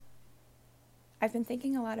I've been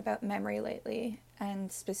thinking a lot about memory lately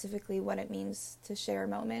and specifically what it means to share a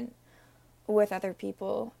moment with other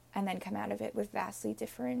people and then come out of it with vastly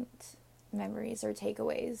different memories or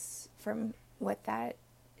takeaways from what that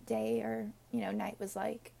day or, night was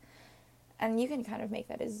like. And you can kind of make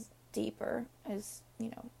that as deep or as,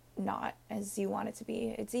 not as you want it to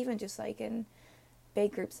be. It's even just like in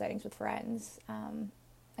big group settings with friends.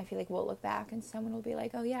 I feel like we'll look back and someone will be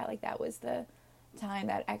like, oh yeah, like that was the time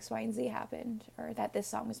that X, Y, and Z happened, or that this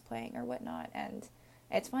song was playing, or whatnot. And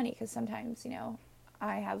it's funny because sometimes,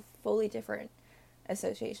 I have fully different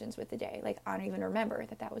associations with the day. Like, I don't even remember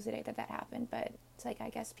that that was the day that that happened, but it's like, I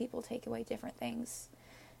guess people take away different things,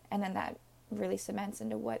 and then that really cements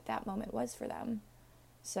into what that moment was for them.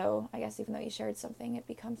 So I guess even though you shared something, it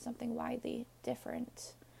becomes something widely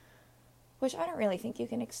different, which I don't really think you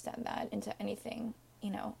can extend that into anything,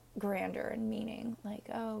 grander and meaning. Like,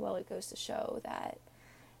 oh, well, it goes to show that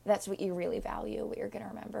that's what you really value, what you're going to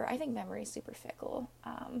remember. I think memory is super fickle,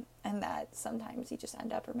 and that sometimes you just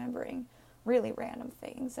end up remembering really random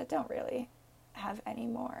things that don't really have any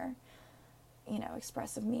more,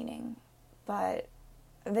 expressive meaning. But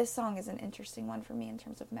this song is an interesting one for me in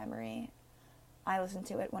terms of memory. I listen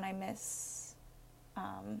to it when I miss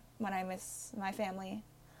my family,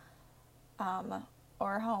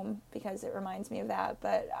 or home, because it reminds me of that.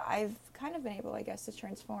 But I've kind of been able, I guess, to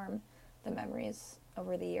transform the memories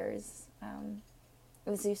over the years.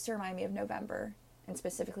 It used to remind me of November, and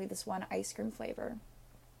specifically this one ice cream flavor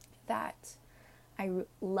that I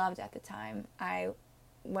loved at the time. I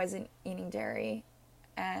wasn't eating dairy,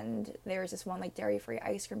 and there was this one like dairy-free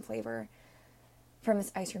ice cream flavor from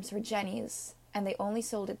this ice cream store, Jenny's, and they only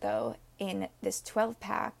sold it though in this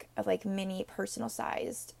 12-pack of like mini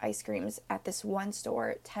personal-sized ice creams at this one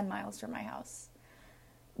store 10 miles from my house.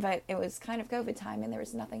 But it was kind of COVID time and there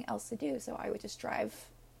was nothing else to do, so I would just drive,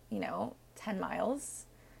 10 miles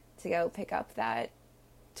to go pick up that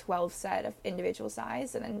 12 set of individual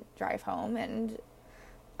size and then drive home, and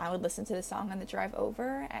I would listen to the song on the drive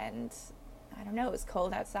over, and I don't know, it was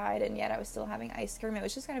cold outside and yet I was still having ice cream. It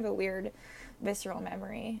was just kind of a weird, visceral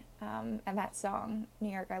memory. And that song, New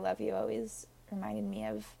York, I Love You, always reminded me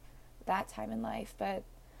of that time in life. But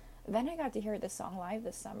then I got to hear this song live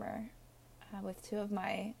this summer with two of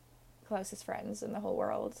my closest friends in the whole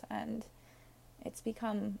world, and it's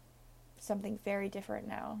become something very different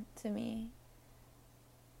now to me.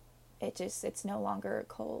 It's no longer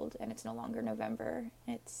cold and it's no longer November.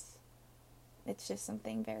 It's just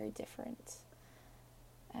something very different.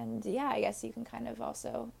 And yeah, I guess you can kind of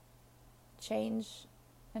also change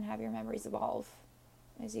and have your memories evolve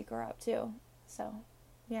as you grow up too. So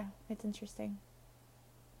yeah, it's interesting.